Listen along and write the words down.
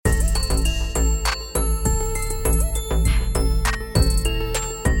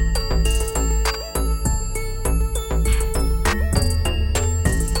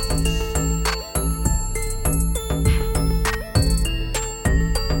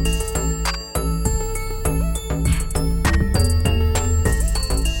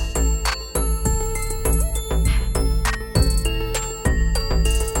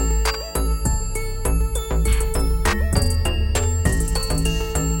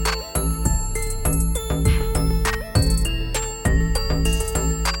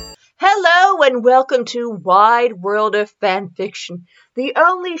and welcome to Wide World of Fanfiction, the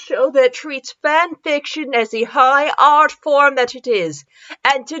only show that treats fanfiction as the high art form that it is.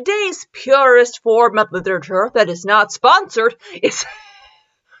 And today's purest form of literature that is not sponsored is...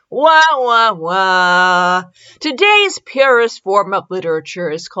 wah wah wah. Today's purest form of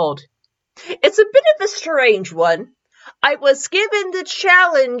literature is called... It's a bit of a strange one. I was given the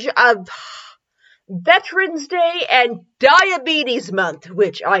challenge of... Veterans Day and Diabetes Month,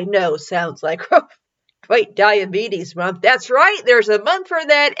 which I know sounds like, wait, Diabetes Month. That's right, there's a month for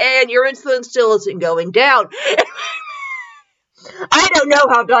that, and your insulin still isn't going down. I don't know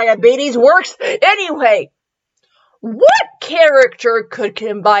how diabetes works. Anyway, what character could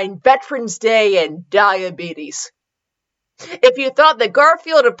combine Veterans Day and diabetes? If you thought the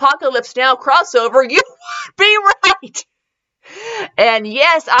Garfield Apocalypse Now crossover, you would be right. And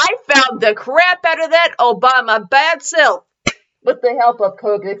yes, I found the crap out of that all by my bad self. With the help of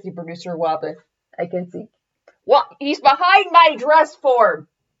co-executive producer Wabba. I can see. Well, he's behind my dress form.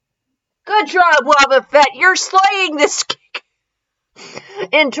 Good job, Wabba Fett. You're slaying this.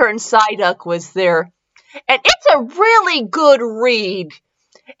 Intern Psyduck was there. And it's a really good read.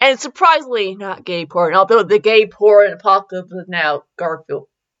 And surprisingly not gay porn. Although the gay porn apocalypse is now Garfield.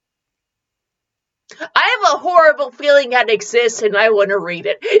 I have a horrible feeling that exists and I want to read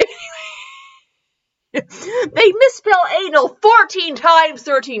it. They misspell anal 14 times,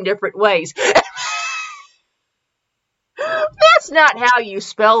 13 different ways. That's not how you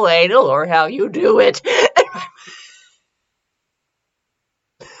spell anal or how you do it.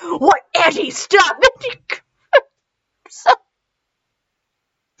 What anti-stuff?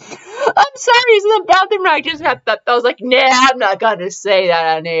 I'm sorry, it's the bathroom. I just had that. I was like, nah, I'm not going to say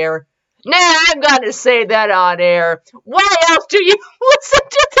that on air. Nah, I'm going to say that on air. Why else do you listen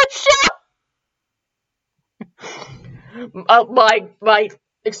to the show? My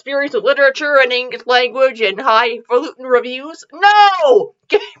experience with literature and English language and highfalutin reviews? No!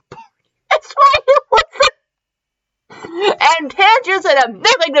 That's why you listen. And tangents that have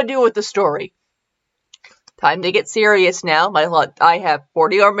nothing to do with the story. Time to get serious now. I have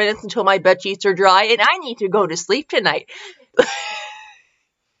 40 more minutes until my bed sheets are dry, and I need to go to sleep tonight.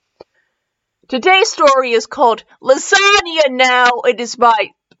 Today's story is called Lasagna Now. It is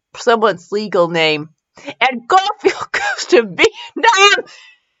by someone's legal name. And Garfield goes to Vietnam.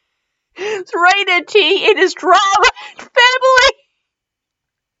 It's rated T. It is drama and family.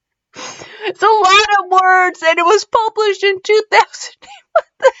 It's a lot of words, and it was published in 2000. What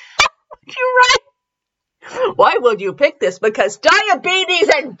the hell would you write? Why would you pick this? Because diabetes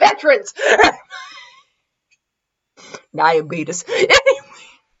and veterans. Diabetes. Anyway.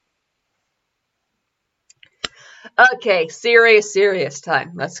 Okay, serious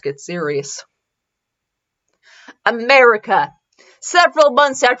time. Let's get serious. America. Several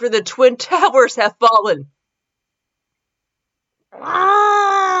months after the Twin Towers have fallen.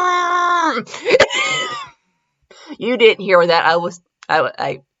 You didn't hear that.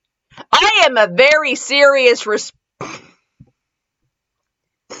 I am a very serious Several months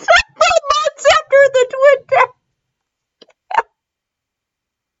after the Twin Towers.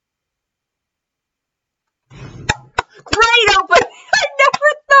 Great opening! I never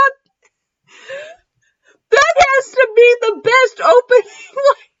thought that has to be the best opening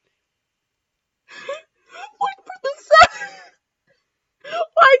line. What for the second?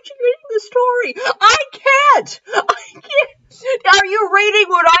 Why are you reading the story? I can't. Are you reading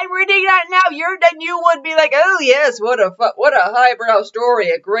what I'm reading right now? Then you would be like, oh yes, what a highbrow story,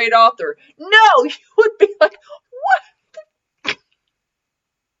 a great author. No, you would be like, what?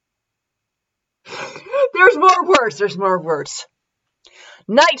 There's more words.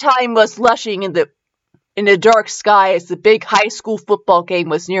 Nighttime was lushing in the dark sky as the big high school football game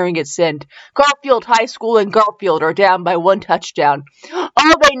was nearing its end. Garfield High School and Garfield are down by 1 touchdown.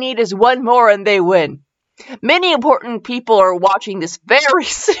 All they need is one more and they win. Many important people are watching this very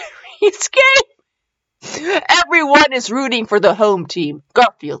serious game. Everyone is rooting for the home team,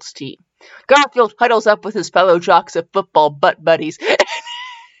 Garfield's team. Garfield huddles up with his fellow jocks of football butt buddies.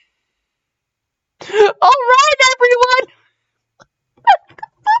 All right, everyone.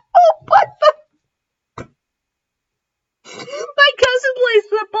 My cousin plays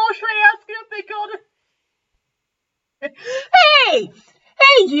football. Should I ask him if they called it?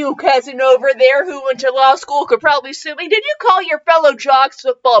 Hey, you cousin over there who went to law school could probably sue me. Did you call your fellow jocks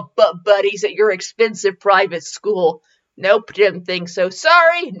football butt buddies at your expensive private school? Nope, didn't think so.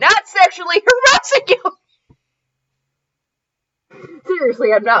 Sorry, not sexually harassing you.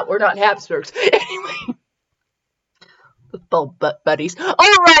 Seriously, I'm not. We're not Habsburgs. Anyway. Football buddies. All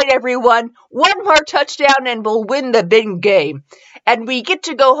right, everyone. One more touchdown and we'll win the big game. And we get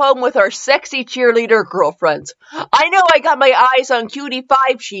to go home with our sexy cheerleader girlfriends. I know I got my eyes on Cutie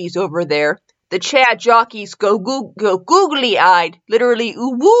 5 Cheese over there. The Chad jockeys go googly-eyed, literally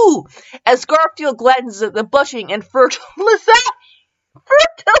ooh-woo, as Garfield glances at the blushing and fertile lasagna.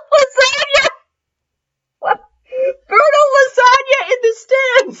 Fertile lasagna in the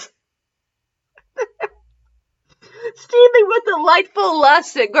stands. Steaming with delightful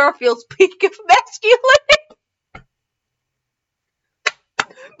lust at Garfield's peak of masculinity.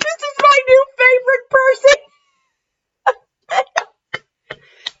 This is my new favorite person.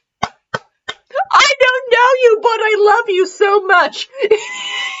 I don't know you, but I love you so much.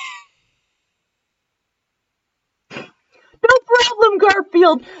 No problem,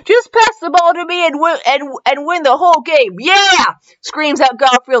 Garfield. Just pass the ball to me and win the whole game. Yeah! Screams out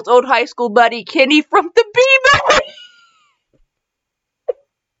Garfield's old high school buddy, Kenny from the B-Movie.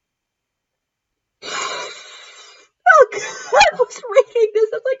 Oh, God, I was reading this.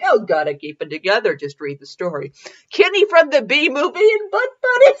 I was like, oh, God, I keep it together. Just read the story. Kenny from the B-Movie and Butt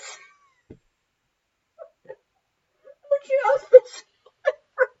Buddies.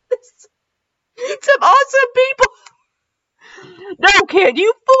 Some awesome people. No, kid,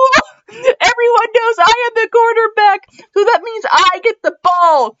 you fool! Everyone knows I am the quarterback, so that means I get the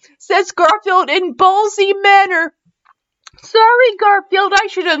ball, says Garfield in ballsy manner. Sorry, Garfield, I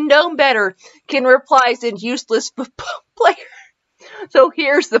should have known better, Ken replies in useless football player. So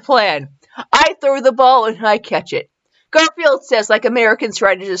here's the plan. I throw the ball and I catch it. Garfield says like American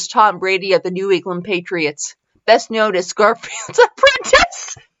strategist Tom Brady of the New England Patriots. Best known as Garfield's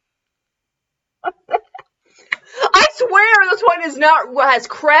apprentice. I swear this one is not has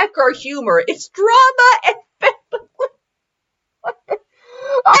crack or humor. It's drama and family.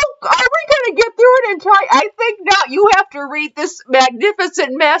 Oh, are we going to get through it in time? I think not. You have to read this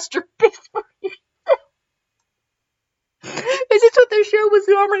magnificent masterpiece for yourself. Is this what the show was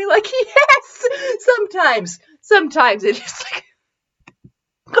normally like? Yes! Sometimes it is like...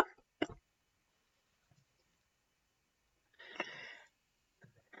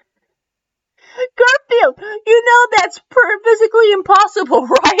 Garfield, you know that's physically impossible,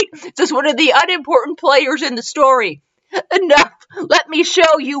 right? Says one of the unimportant players in the story. Enough. Let me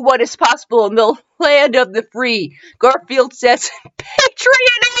show you what is possible in the land of the free. Garfield says,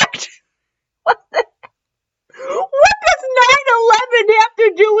 Patriot Act! What does 9/11 have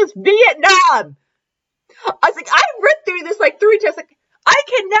to do with Vietnam? I was like, I read through this like 3 times. Like, I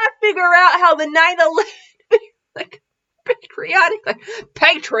cannot figure out how the 9/11... like,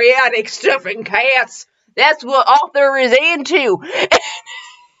 patriotic stuffing cats. That's what author is into.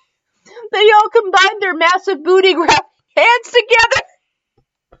 They all combine their massive booty grab hands together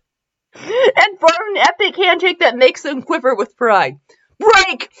and form an epic handshake that makes them quiver with pride.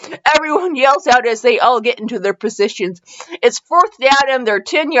 Break! Everyone yells out as they all get into their positions. It's 4th down and they're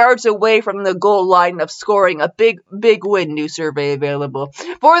 10 yards away from the goal line of scoring a big win. New survey available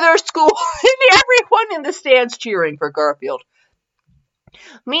for their school and everyone in the stands cheering for Garfield.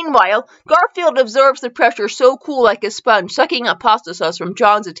 Meanwhile, Garfield absorbs the pressure so cool like a sponge, sucking up pasta sauce from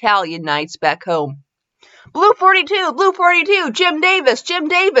John's Italian nights back home. Blue 42, Jim Davis,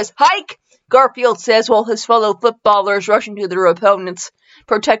 hike! Garfield says while his fellow footballers rush into their opponents,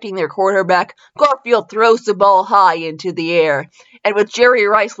 protecting their quarterback. Garfield throws the ball high into the air, and with Jerry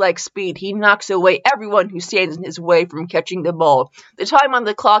Rice-like speed, he knocks away everyone who stands in his way from catching the ball. The time on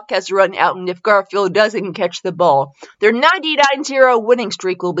the clock has run out, and if Garfield doesn't catch the ball, their 99-0 winning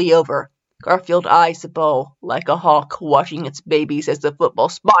streak will be over. Garfield eyes the ball like a hawk watching its babies as the football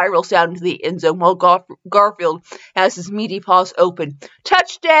spirals down into the end zone while Garfield has his meaty paws open.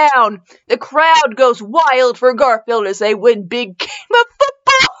 Touchdown! The crowd goes wild for Garfield as they win big game of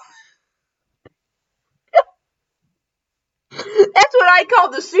football. That's what I call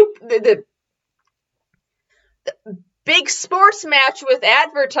the big sports match with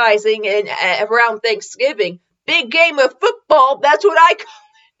advertising and around Thanksgiving. Big game of football. That's what I call.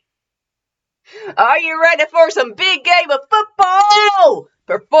 Are you ready for some big game of football?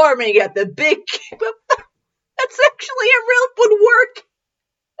 Performing at the big game of... That's actually a real would work.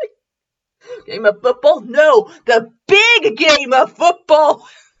 Game of football? No, the big game of football.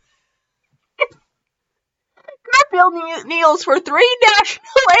 Garfield kneels for 3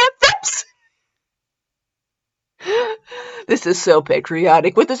 national anthems. This is so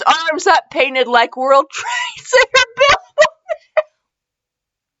patriotic. With his arms up painted like World Trade Center billboards.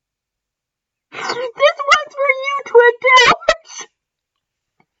 This one's for you, Twin Towers.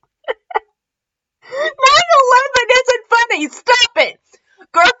 9/11 isn't funny. Stop it.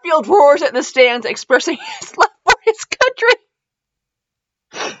 Garfield roars at the stands, expressing his love for his country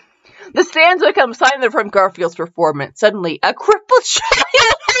The stands become silent from Garfield's performance. Suddenly, a crippled child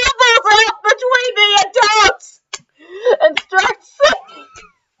hobbles out between the adults and starts singing,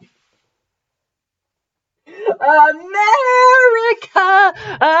 America,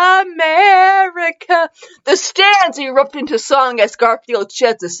 America. The stands erupt into song as Garfield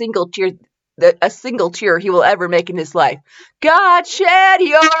sheds a single tear he will ever make in his life. God shed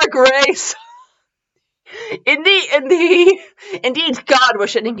your grace. Indeed, God was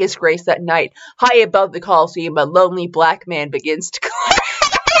shedding his grace that night. High above the Coliseum, a lonely black man begins to cry.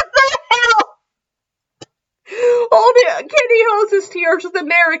 Kenny holds his tears with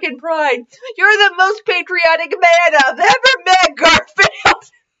American pride. You're the most patriotic man I've ever met, Garfield.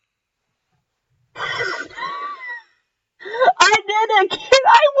 I did it, kid.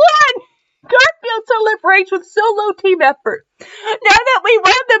 I won. Garfield celebrates with solo team effort. Now that we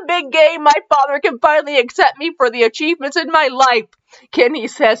won the big game, my father can finally accept me for the achievements in my life, Kenny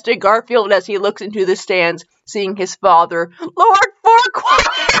says to Garfield as he looks into the stands, seeing his father, Lord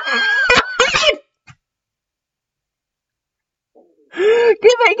Farquaad,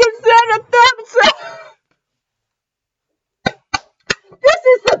 giving his son a thumbs up. This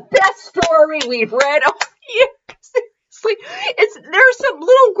is the best story we've read all year. Seriously, there's some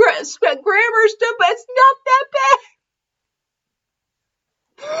little grammar stuff, but it's not that bad.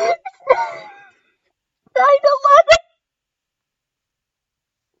 9/11.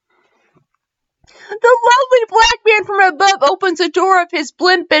 The lonely black man from above opens the door of his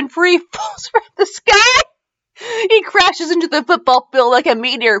blimp and free falls from the sky. He crashes into the football field like a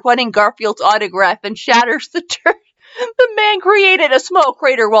meteor, wanting Garfield's autograph, and shatters the turf. The man created a small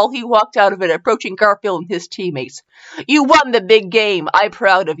crater while he walked out of it, approaching Garfield and his teammates. You won the big game. I'm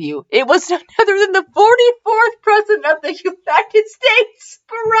proud of you. It was none other than the 44th President of the United States,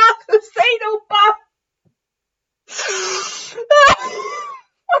 Barack Hussein Obama.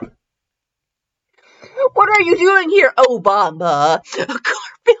 What are you doing here, Obama?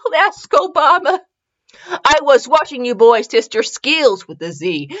 Garfield asked Obama. I was watching you boys test your skills with the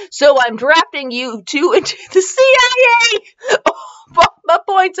Z, so I'm drafting you two into the CIA. Obama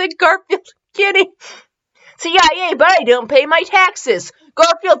points at Garfield, kidding. CIA, but I don't pay my taxes.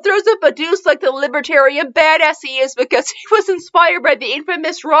 Garfield throws up a deuce like the libertarian badass he is because he was inspired by the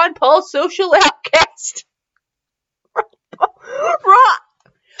infamous Ron Paul social outcast.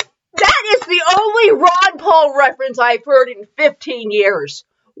 That is the only Ron Paul reference I've heard in 15 years.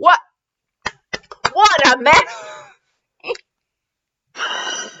 What a mess.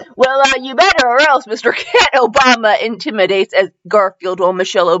 Well, you better or else, Mr. Cat Obama intimidates as Garfield while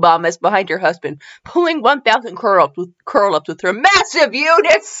Michelle Obama is behind her husband, pulling 1,000 curl-ups with her massive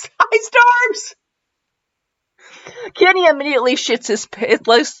unit-sized arms. Kenny immediately shits his pants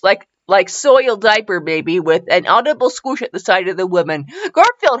like soiled diaper baby with an audible squish at the side of the woman.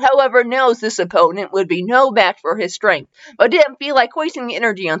 Garfield, however, knows this opponent would be no match for his strength, but didn't feel like wasting the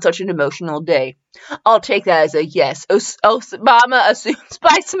energy on such an emotional day. I'll take that as a yes. Obama assumes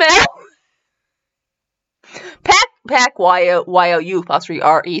by smell. Pack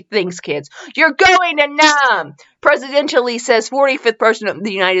Y-O-U-R-E. Thanks, kids. You're going to Nam. Presidentially says 45th President of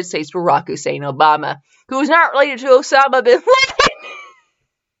the United States, Barack Hussein Obama, who is not related to Osama bin Laden.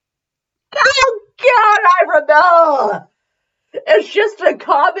 Oh, God, I rebel. It's just a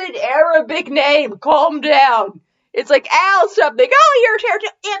common Arabic name. Calm down. It's like Al something. Oh, you're terrible.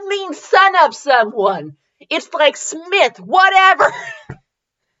 It means son of someone. It's like Smith, whatever.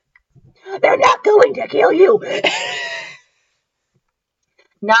 They're not going to kill you.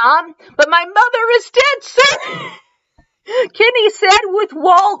 Nom, but my mother is dead, sir. Kenny said with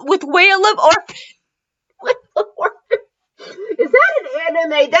wail of orphan. Is that an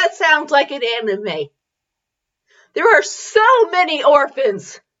anime? That sounds like an anime. There are so many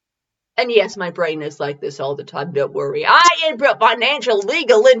orphans. And yes, my brain is like this all the time. Don't worry. I input financial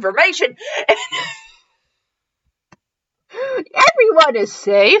legal information. Everyone is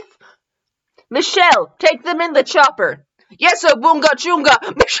safe. Michelle, take them in the chopper. Yes, Bunga Chunga.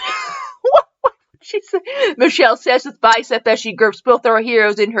 Michelle says with bicep as she grips both our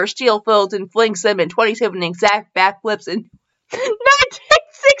heroes in her steel folds and flings them in 27 exact backflips in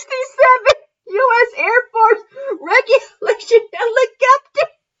 1967 U.S. Air Force regulation helicopter.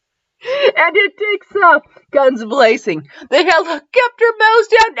 And it takes off, guns blazing. The helicopter mows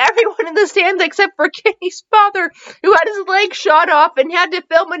down everyone in the stands except for Kenny's father, who had his leg shot off and had to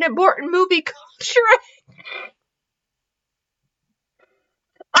film an important movie called Shrek.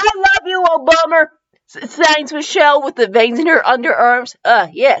 I love you, Obama, signs Michelle with the veins in her underarms.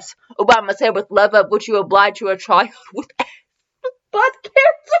 Yes, Obama said with love of which you oblige to a child with butt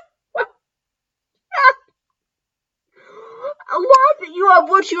cancer. A lot that you have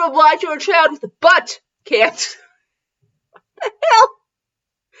would you oblige to a child with a butt, can't. What the hell?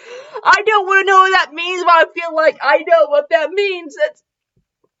 I don't want to know what that means, but I feel like I know what that means. It's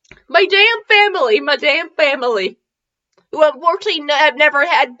my damn family, who unfortunately have never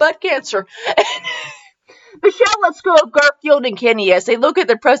had butt cancer. Michelle lets go of Garfield and Kenny as they look at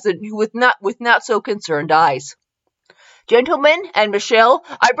the president with not so concerned eyes. Gentlemen and Michelle,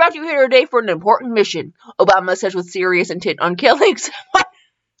 I brought you here today for an important mission, Obama says with serious intent on killing someone.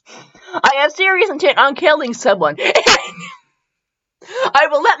 I have serious intent on killing someone. I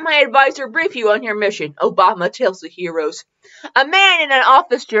will let my advisor brief you on your mission, Obama tells the heroes. A man in an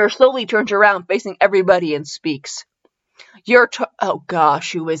office chair slowly turns around, facing everybody, and speaks. Oh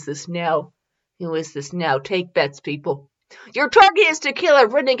gosh, who is this now? Take bets, people. Your target is to kill a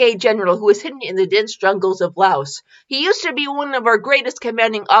renegade general who is hidden in the dense jungles of Laos. He used to be one of our greatest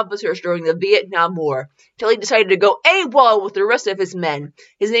commanding officers during the Vietnam War, till he decided to go AWOL with the rest of his men.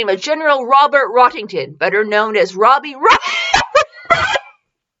 His name is General Robert Rottington, better known as Robbie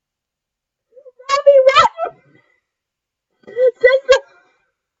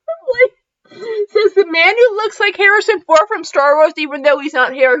Says the man who looks like Harrison Ford from Star Wars, even though he's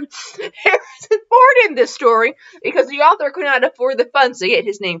not Harrison Ford in this story, because the author could not afford the funds to get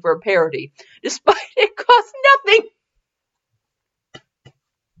his name for a parody, despite it cost nothing.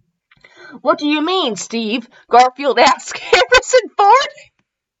 What do you mean, Steve? Garfield asks. Harrison Ford?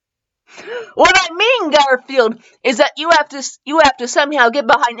 What I mean, Garfield, is that you have to somehow get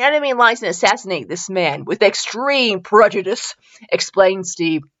behind enemy lines and assassinate this man with extreme prejudice, explains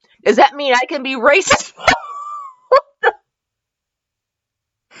Steve. Does that mean I can be racist?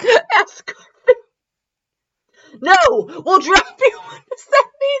 Ask Garfield. No, we'll drop you. Does that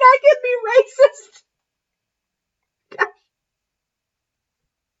mean I can be racist?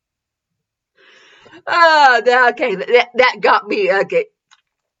 Okay, that got me. Okay,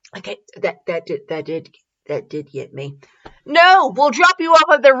 that did get me. No, we'll drop you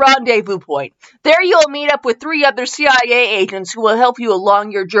off at the rendezvous point. There you'll meet up with 3 other CIA agents who will help you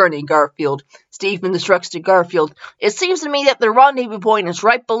along your journey, Garfield. Steve instructs to Garfield. It seems to me that the rendezvous point is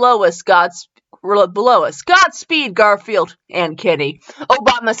right below us, Godspeed, Garfield, and Kenny.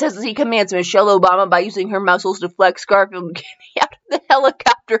 Obama says as he commands Michelle Obama by using her muscles to flex Garfield and Kenny out of the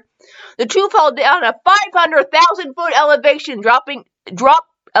helicopter. The two fall down a 500,000-foot elevation, drop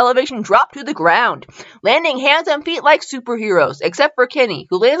to the ground, landing hands and feet like superheroes, except for Kenny,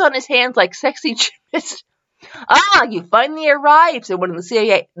 who lands on his hands like sexy gymnast. Ah, you finally arrived, said one of the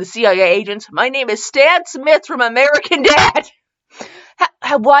CIA agents. My name is Stan Smith from American Dad.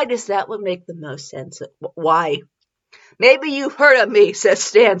 Why does that one make the most sense? Why? Maybe you've heard of me, says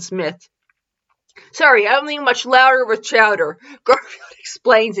Stan Smith. Sorry, I'm only much louder with chowder, Garfield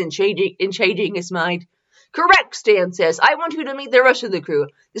explains in changing his mind. Correct, Stan says. I want you to meet the rest of the crew.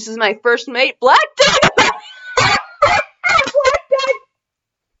 This is my first mate, Black Dynamite!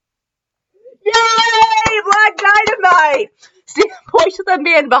 Yay! Black Dynamite! Stan points to the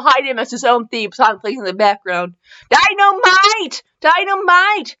man behind him as his own theme song plays in the background. Dynamite!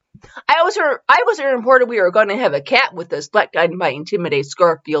 Dynamite! I was reported we were going to have a cat with us. Black Dynamite intimidates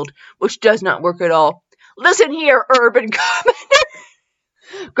Garfield, which does not work at all. Listen here, urban commenter.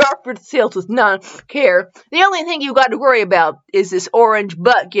 Garfield sails with none care. The only thing you got to worry about is this orange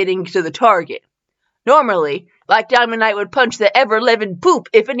butt getting to the target. Normally, Black Dynamite would punch the ever-living poop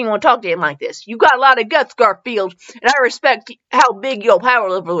if anyone talked to him like this. You got a lot of guts, Garfield, and I respect how big your power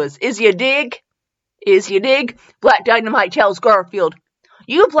level is. Is you dig? Black Dynamite tells Garfield.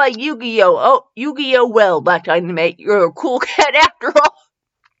 You play Yu-Gi-Oh well, Black Dynamite. You're a cool cat after all.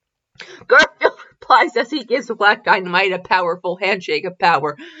 Garfield replies as he gives Black Dynamite a powerful handshake of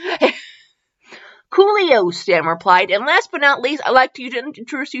power. Coolio, Stan replied, and last but not least, I'd like to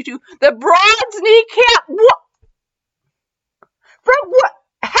introduce you to the Bronze Kneecap. What? From what?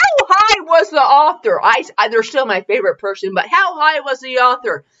 How high was the author? They're still my favorite person, but how high was the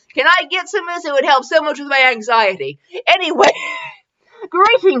author? Can I get some of this? It would help so much with my anxiety. Anyway,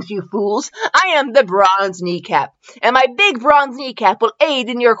 greetings, you fools. I am the Bronze Kneecap, and my big bronze kneecap will aid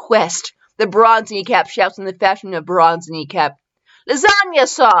in your quest. The Bronze Kneecap shouts in the fashion of Bronze Kneecap. Lasagna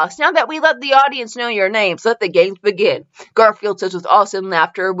sauce! Now that we let the audience know your names, let the games begin. Garfield says with awesome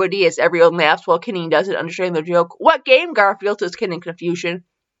laughter, witty as everyone laughs while Kenny doesn't understand the joke. What game, Garfield? Says Kenny in confusion.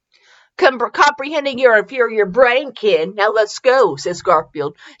 Comprehending your inferior brain, kid. Now let's go, says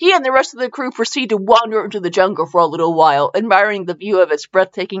Garfield. He and the rest of the crew proceed to wander into the jungle for a little while, admiring the view of its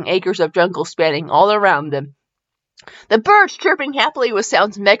breathtaking acres of jungle spanning all around them. The birds chirping happily with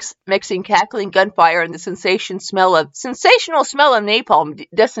sounds mixing cackling gunfire and the sensational smell of napalm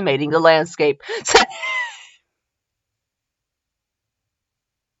decimating the landscape.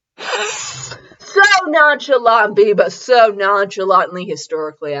 So nonchalant, but so nonchalantly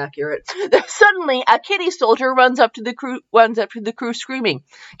historically accurate. Suddenly, a kitty soldier runs up to the crew screaming,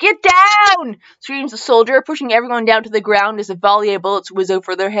 "Get down!" screams the soldier, pushing everyone down to the ground as a volley of bullets whiz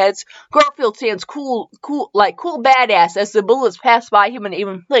over their heads. Garfield stands cool badass as the bullets pass by him and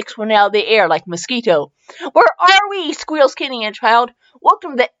even flicks one out of the air like mosquito. "Where are we?" squeals Kitty and Child.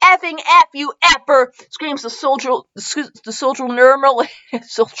 "Welcome to the effing F, you effer!" screams the soldier normal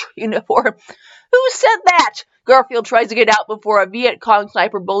soldier uniform. "Who said that?" Garfield tries to get out before a Viet Cong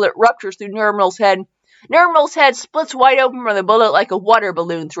sniper bullet ruptures through Nermal's head. Nermal's head splits wide open from the bullet like a water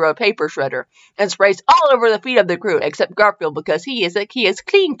balloon through a paper shredder, and sprays all over the feet of the crew, except Garfield because he is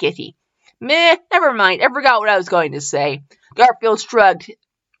clean kitty. Meh, never mind, I forgot what I was going to say. Garfield shrugged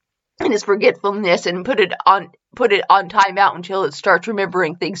in his forgetfulness and put it on timeout until it starts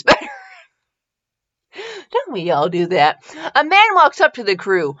remembering things better. Don't we all do that? A man walks up to the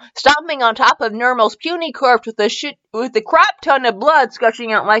crew, stomping on top of Nermal's puny corpse with a crap ton of blood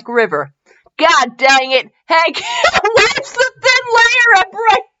gushing out like a river. "God dang it, Hank wipes the thin layer of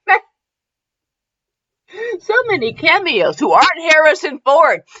brain." So many cameos who aren't Harrison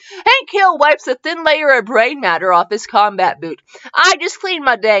Ford. Hank Hill wipes a thin layer of brain matter off his combat boot. "I just cleaned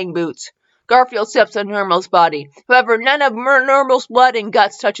my dang boots." Garfield steps on Nermal's body. However, none of Nermal's blood and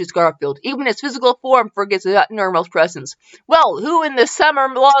guts touches Garfield. Even his physical form forgets about Nermal's presence. "Well, who in the summer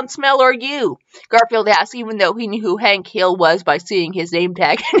lawn smell are you?" Garfield asks, even though he knew who Hank Hill was by seeing his name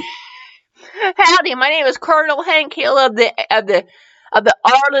tag. "Howdy, my name is Colonel Hank Hill of the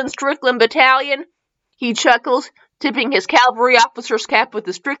Arlen Strickland Battalion." He chuckles, tipping his cavalry officer's cap with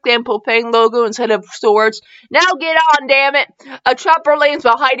the Strickland propane logo instead of swords. "Now get on, damn it!" A chopper lands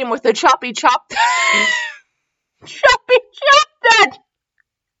behind him with a choppy chop. Choppy chop that!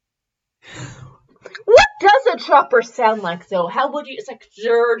 What does a chopper sound like, though? How would you? It's like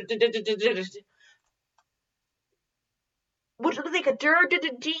would you think a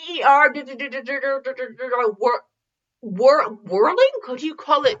D-E-R whirling? Could you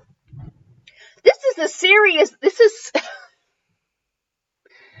call it? This is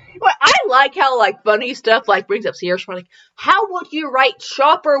well, I like how funny stuff brings up serious fun. How would you write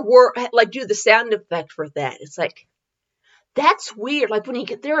chopper do the sound effect for that? It's that's weird. When you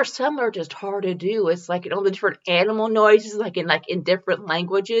get there are some that are just hard to do. It's in all the different animal noises, in different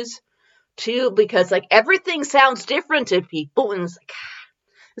languages too, because everything sounds different to people, and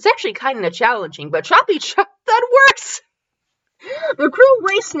it's actually kind of challenging. But choppy chop, that works. The crew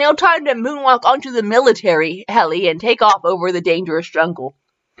wastes no time to moonwalk onto the military heli and take off over the dangerous jungle.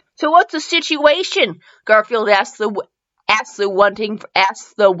 "So what's the situation?" Garfield asks the wanting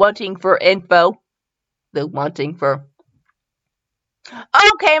for info. The wanting for.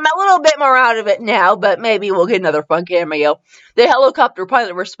 "Okay, I'm a little bit more out of it now, but maybe we'll get another fun cameo." The helicopter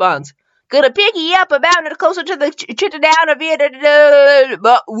pilot responds, "Gonna pick you up about it closer to the down of it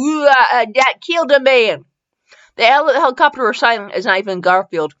that killed a man." The helicopter was silent as not even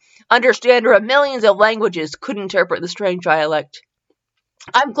Garfield, understander of millions of languages, could interpret the strange dialect.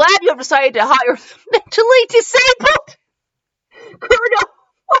 "I'm glad you have decided to hire mentally disabled." Colonel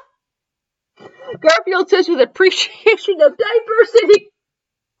Garfield says with appreciation of diversity.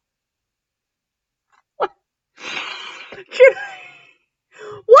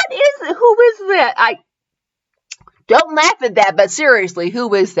 What is it? Who is that? Don't laugh at that, but seriously,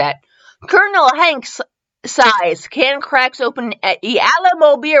 who is that? Colonel Hanks sighs. Can cracks open at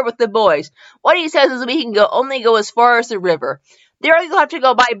Alamo beer with the boys. What he says is we can only go as far as the river. There you'll have to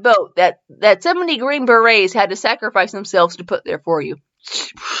go by boat. That 70 Green Berets had to sacrifice themselves to put there for you.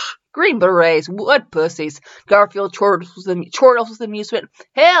 Green Berets, what pussies. Garfield chortles with amusement.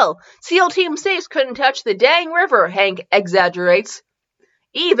 Hell, SEAL Team 6 couldn't touch the dang river, Hank exaggerates.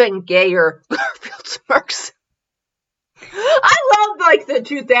 Even gayer, Garfield smirks. I love the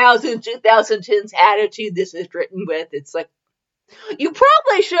 2000s, 2010s attitude this is written with. It's you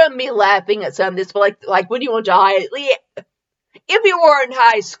probably shouldn't be laughing at some of this, but when you went to if you were in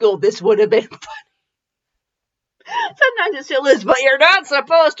high school, this would have been funny. Sometimes it still is, but you're not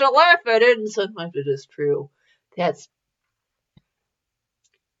supposed to laugh at it, and sometimes it is true. That's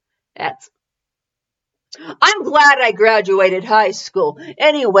I'm glad I graduated high school.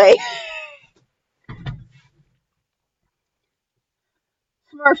 Anyway.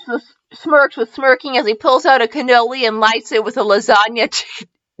 Smirks with smirking as he pulls out a cannoli and lights it with a lasagna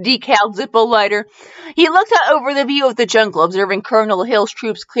decaled Zippo lighter. He looked out over the view of the jungle, observing Colonel Hill's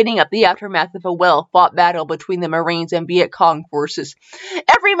troops cleaning up the aftermath of a well-fought battle between the Marines and Viet Cong forces.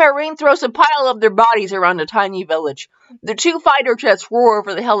 Every Marine throws a pile of their bodies around a tiny village. The two fighter jets roar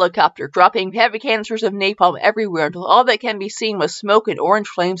over the helicopter, dropping heavy canisters of napalm everywhere until all that can be seen was smoke and orange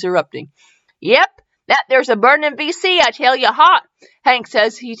flames erupting. Yep, that there's a burning VC, I tell you hot, Hank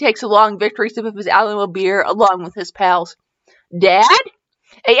says. He takes a long victory sip of his Alamo beer along with his pals. Dad?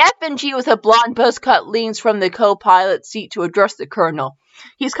 A F&G with a blonde buzz cut leans from the co-pilot seat to address the colonel.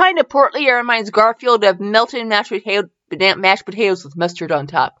 He's kind of portly and reminds Garfield of melted mashed potatoes with mustard on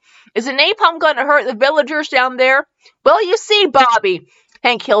top. Is the napalm going to hurt the villagers down there? Well, you see, Bobby.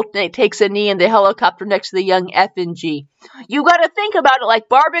 Hank Hill takes a knee in the helicopter next to the young F&G. You got to think about it like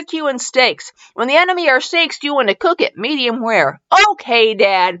barbecue and steaks. When the enemy are steaks, you want to cook it medium rare. Okay,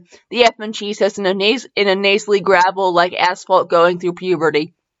 Dad, the F&G says in a nasally gravel like asphalt going through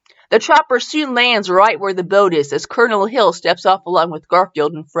puberty. The chopper soon lands right where the boat is as Colonel Hill steps off along with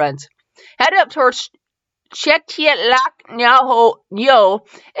Garfield and friends. Head up towards Yo,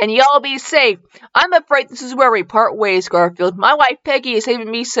 and y'all be safe. I'm afraid this is where we part ways, Garfield. My wife Peggy is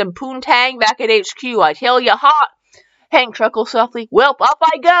saving me some poontang back at HQ. I tell you hot. Hank chuckles softly. Well, off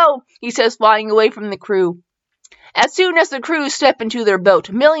I go, he says, flying away from the crew. As soon as the crew step into their boat,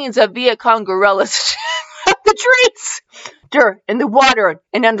 millions of Viet Cong guerrillas up the trees, dirt, in the water,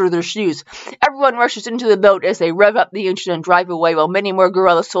 and under their shoes. Everyone rushes into the boat as they rev up the engine and drive away, while many more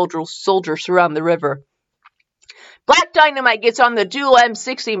guerrilla soldiers surround the river. Black Dynamite gets on the dual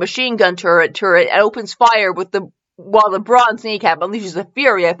M60 machine gun turret and opens fire while the bronze kneecap unleashes the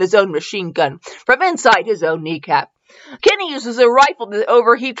fury of his own machine gun from inside his own kneecap. Kenny uses a rifle that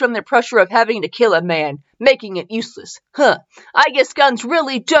overheats from the pressure of having to kill a man, making it useless. I guess guns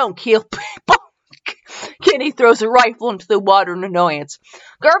really don't kill people. Kenny throws a rifle into the water in annoyance.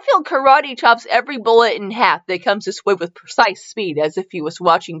 Garfield karate chops every bullet in half that comes his way with precise speed, as if he was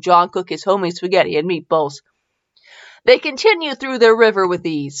watching John cook his homemade spaghetti and meatballs. They continue through the river with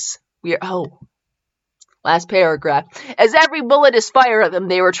ease. Last paragraph. As every bullet is fired at them,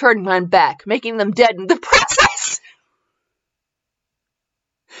 they return one back, making them dead in the process.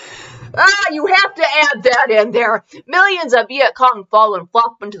 You have to add that in there. Millions of Viet Cong fall and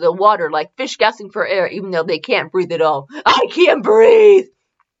flop into the water like fish gasping for air, even though they can't breathe at all. I can't breathe,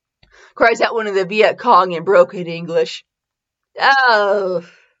 cries out one of the Viet Cong in broken English. Oh.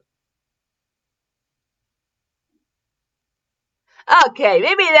 Okay,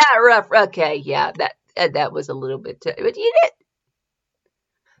 maybe that rough. Okay, yeah, that was a little bit. But you did.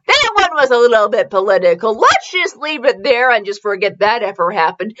 That one was a little bit political. Let's just leave it there and just forget that ever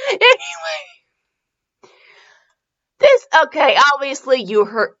happened. Anyway, obviously you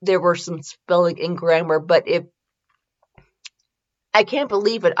heard there were some spelling and grammar, but I can't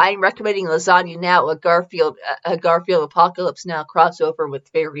believe it. I'm recommending Lasagna Now, a Garfield Apocalypse Now crossover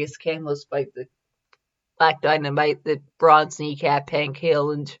with various cameos by the Black Dynamite, the Bronze Kneecap, Hank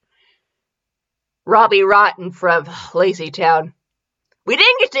Hill, and Robbie Rotten from Lazy Town. We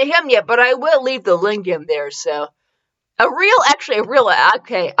didn't get to him yet, but I will leave the link in there. So, maybe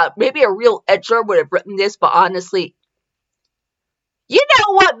a real edger would have written this, but honestly, you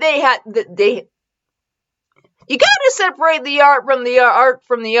know what you gotta separate the art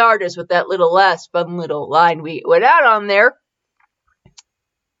from the artist with that little last fun little line we went out on there.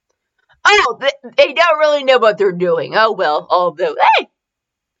 Oh, they don't really know what they're doing. Oh well, although, hey,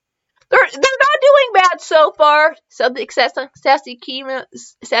 they're not doing bad so far. Something sassy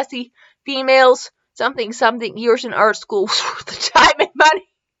females, something years in art school worth of time and money.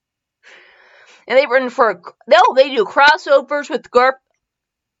 And they do crossovers with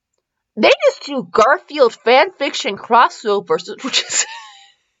They just do Garfield fanfiction crossovers, which is.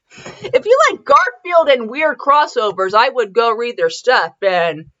 If you like Garfield and weird crossovers, I would go read their stuff.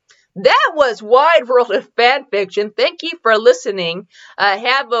 And that was Wide World of Fanfiction. Thank you for listening.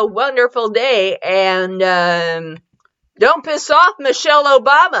 Have a wonderful day. And don't piss off Michelle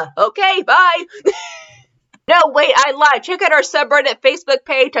Obama. Okay, bye. No, wait, I lied. Check out our subreddit Facebook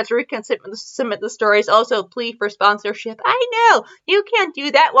page. That's where you can submit the stories. Also, plea for sponsorship. I know, you can't do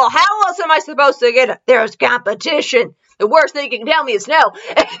that. Well, how else am I supposed to get it? There's competition. The worst thing you can tell me is no.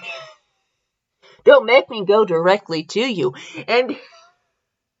 Don't make me go directly to you. And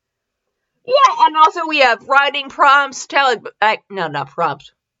yeah, and also we have writing prompts. Not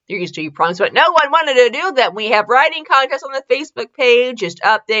prompts. There used to be prompts, but no one wanted to do them. We have writing contests on the Facebook page, just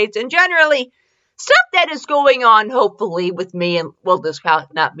updates, and generally stuff that is going on, hopefully, with me and, well,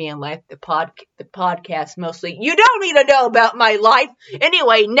 not me and life, the podcast mostly. You don't need to know about my life.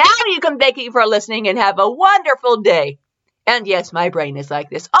 Anyway, now you can thank you for listening and have a wonderful day. And yes, my brain is like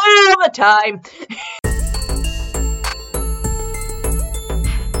this all the time.